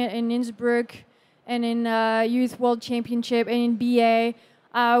testing it in Innsbruck and in Youth World Championship and in BA,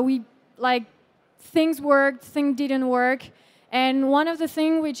 things worked, things didn't work. And one of the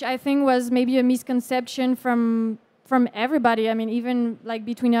things which I think was maybe a misconception from everybody, I mean, even like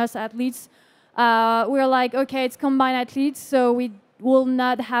between us athletes, we're like, okay, it's combined athletes, so we will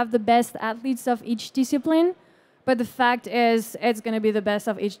not have the best athletes of each discipline. But the fact is, it's going to be the best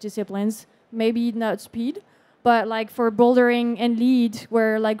of each disciplines. Maybe not speed, but like for bouldering and lead,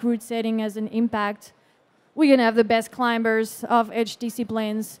 where like route setting has an impact, we're going to have the best climbers of each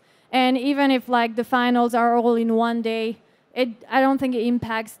disciplines. And even if like the finals are all in one day, I don't think it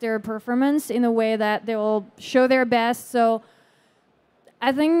impacts their performance in a way that they will show their best. So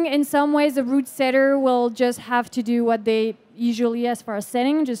I think in some ways the route setter will just have to do what they usually, as far as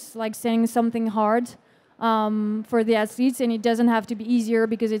setting, just like setting something hard for the athletes, and it doesn't have to be easier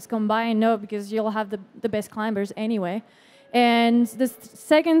because it's combined. No, because you'll have the best climbers anyway. And the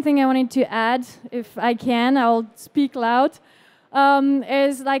second thing I wanted to add, if I can, I'll speak loud,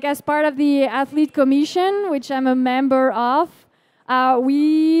 is like as part of the athlete commission, which I'm a member of,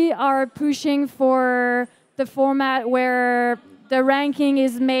 we are pushing for the format where the ranking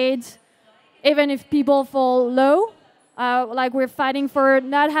is made even if people fall low. Like we're fighting for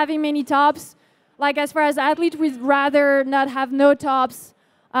not having many tops. Like as far as athletes, we'd rather not have no tops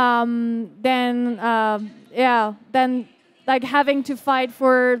than like having to fight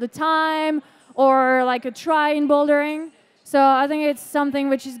for the time or like a try in bouldering. So I think it's something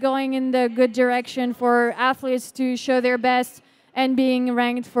which is going in the good direction for athletes to show their best and being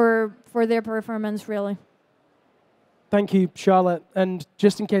ranked for their performance, really. Thank you, Charlotte. And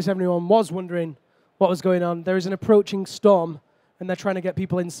just in case everyone was wondering what was going on, there is an approaching storm, and they're trying to get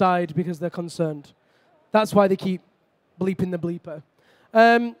people inside because they're concerned. That's why they keep bleeping the bleeper.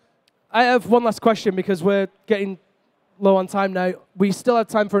 I have one last question because we're getting low on time now. We still have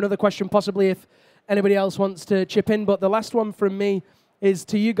time for another question, possibly if anybody else wants to chip in. But the last one from me is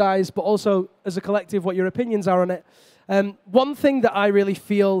to you guys, but also as a collective, what your opinions are on it. One thing that I really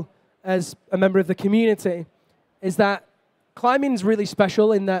feel as a member of the community is that climbing is really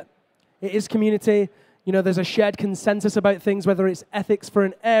special in that it is community. You know, there's a shared consensus about things, whether it's ethics for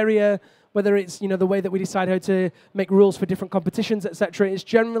an area, whether it's, you know, the way that we decide how to make rules for different competitions, etc. It's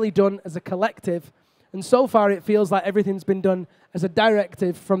generally done as a collective. And so far, it feels like everything's been done as a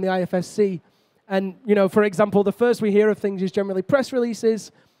directive from the IFSC. And, you know, for example, the first we hear of things is generally press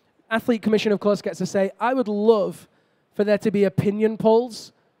releases. Athlete Commission, of course, gets to say, I would love for there to be opinion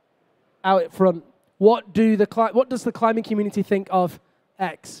polls out front. What does the climbing community think of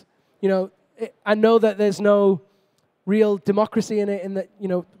X? You know, I know that there's no real democracy in it, in that, you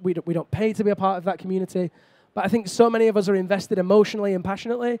know, we don't pay to be a part of that community. But I think so many of us are invested emotionally and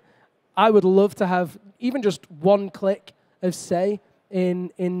passionately. I would love to have even just one click of say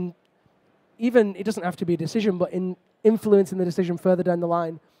in even, it doesn't have to be a decision, but in influencing the decision further down the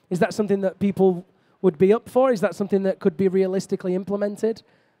line. Is that something that people would be up for? Is that something that could be realistically implemented?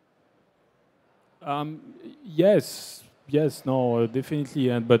 Yes, no,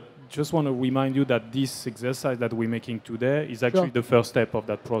 definitely. But just want to remind you that this exercise that we're making today is actually the first step of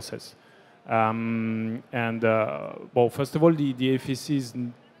that process. Well, first of all, the IFSC is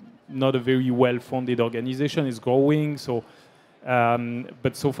not a very well-funded organization. It's growing, so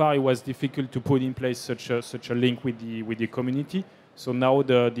but so far it was difficult to put in place such a link with the community. So now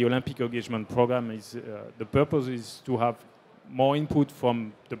the Olympic engagement program is the purpose is to have more input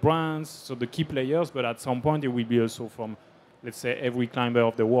from the brands, so the key players, but at some point it will be also from, let's say, every climber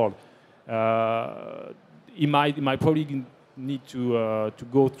of the world. It might probably need to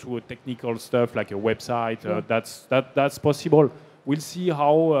go through a technical stuff like a website. That's possible. We'll see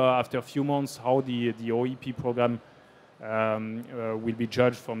how after a few months how the OEP program will be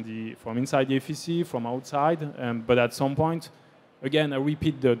judged from inside the IFSC, from outside. But at some point, again, I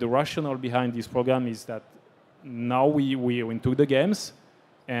repeat, the rationale behind this program is that now we into the games,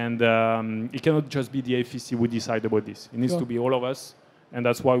 and it cannot just be the IFSC who decide about this. It needs to be all of us, and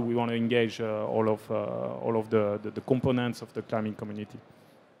that's why we want to engage all of the components of the climbing community.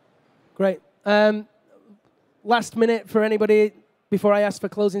 Great. Last minute for anybody before I ask for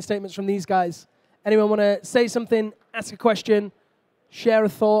closing statements from these guys. Anyone want to say something, ask a question, share a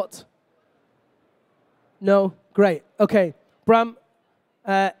thought? No? Great. Okay. Bram,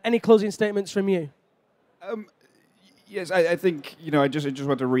 any closing statements from you? Yes, I think I just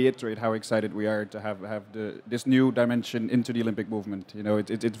want to reiterate how excited we are to have this new dimension into the Olympic movement.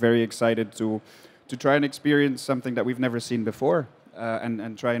 It's very excited to try and experience something that we've never seen before,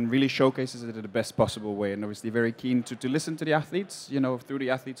 and try and really showcase it in the best possible way. And obviously very keen to listen to the athletes, through the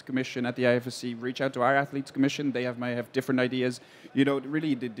Athletes Commission at the IFSC, reach out to our Athletes Commission. They might have different ideas.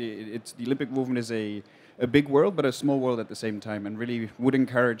 Really the Olympic movement is a big world, but a small world at the same time, and really would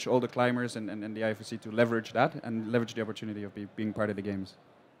encourage all the climbers and the IFSC to leverage that and leverage the opportunity of being part of the games.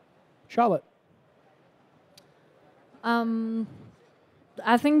 Charlotte?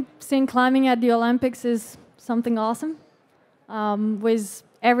 I think seeing climbing at the Olympics is something awesome, with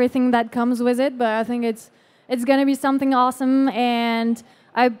everything that comes with it. But I think it's going to be something awesome, and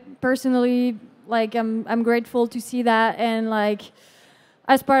I personally I'm grateful to see that, and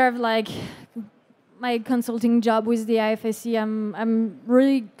as part of my consulting job with the IFSC, I'm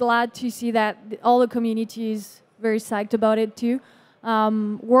really glad to see that all the community is very psyched about it too.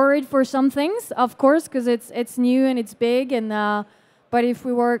 Worried for some things, of course, because it's new and it's big, and but if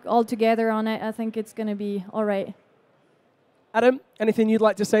we work all together on it, I think it's going to be all right. Adam, anything you'd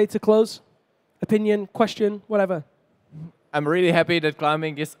like to say to close? Opinion, question, whatever. I'm really happy that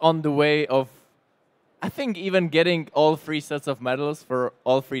climbing is on the way of, I think, even getting all 3 sets of medals for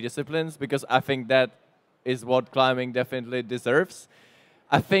all 3 disciplines, because I think that is what climbing definitely deserves.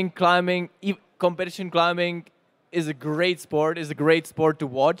 I think competition climbing is a great sport, to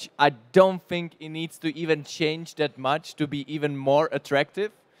watch. I don't think it needs to even change that much to be even more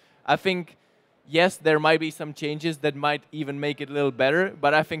attractive. I think, yes, there might be some changes that might even make it a little better,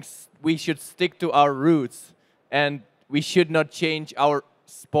 but I think we should stick to our roots, and we should not change our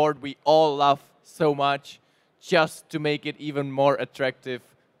sport we all love so much just to make it even more attractive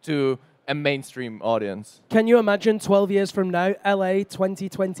to a mainstream audience. Can you imagine 12 years from now, LA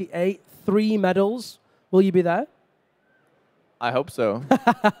 2028, 3 medals? Will you be there? I hope so.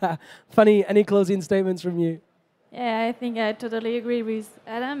 Fanny, any closing statements from you? Yeah, I think I totally agree with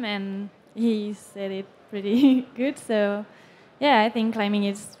Adam, and he said it pretty good. So, yeah, I think climbing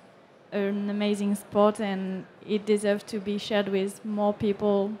is an amazing sport, and it deserves to be shared with more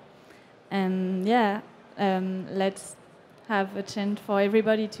people. And yeah, let's have a chance for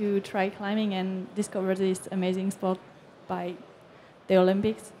everybody to try climbing and discover this amazing sport by the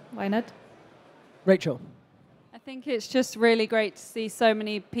Olympics. Why not? Rachel? I think it's just really great to see so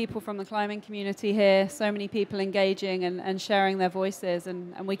many people from the climbing community here, so many people engaging and sharing their voices,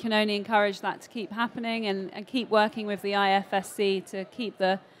 and we can only encourage that to keep happening and keep working with the IFSC to keep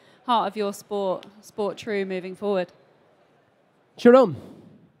the heart of your sport true moving forward. Jérôme?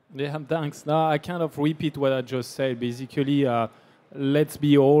 Yeah, thanks. No, I kind of repeat what I just said. Basically, let's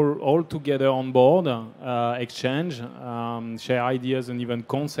be all together on board, exchange, share ideas and even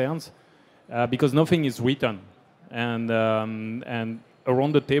concerns, because nothing is written. And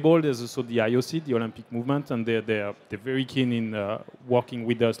around the table, there's also the IOC, the Olympic movement, and they're very keen in working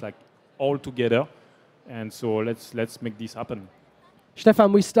with us, all together. And so let's make this happen.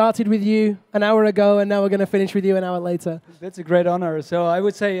 Stefan, we started with you an hour ago, and now we're going to finish with you an hour later. That's a great honor. So I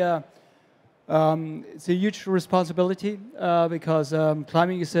would say it's a huge responsibility because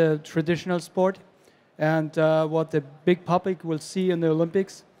climbing is a traditional sport, and what the big public will see in the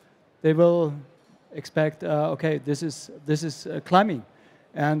Olympics, they will expect, okay, this is climbing,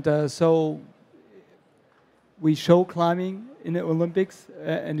 and so we show climbing in the Olympics,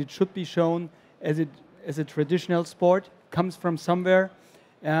 and it should be shown as a traditional sport. Comes from somewhere,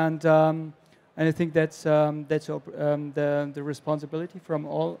 and I think that's the responsibility from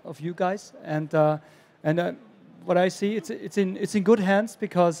all of you guys. And what I see, it's in good hands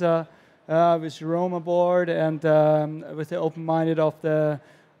because with Jérôme aboard and with the open-minded of the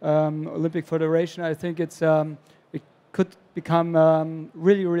Olympic Federation, I think it could become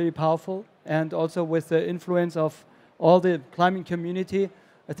really powerful. And also with the influence of all the climbing community,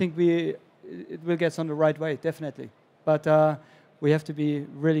 I think it will get on the right way, definitely. But we have to be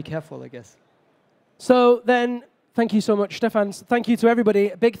really careful, I guess. So then, Thank you so much, Stefan. Thank you to everybody.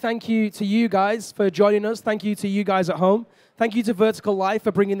 A big thank you to you guys for joining us. Thank you to you guys at home. Thank you to Vertical Life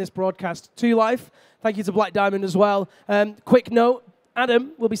for bringing this broadcast to life. Thank you to Black Diamond as well. Quick note,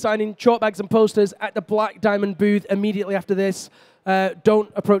 Adam will be signing chalk bags and posters at the Black Diamond booth immediately after this. Don't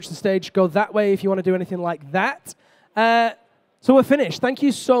approach the stage. Go that way if you want to do anything like that. So we're finished. Thank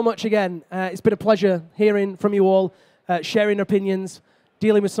you so much again. It's been a pleasure hearing from you all, sharing opinions,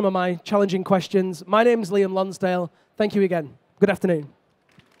 dealing with some of my challenging questions. My name's Liam Lonsdale. Thank you again. Good afternoon.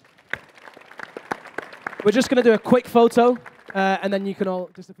 We're just going to do a quick photo, and then you can all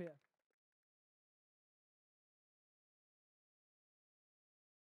disappear.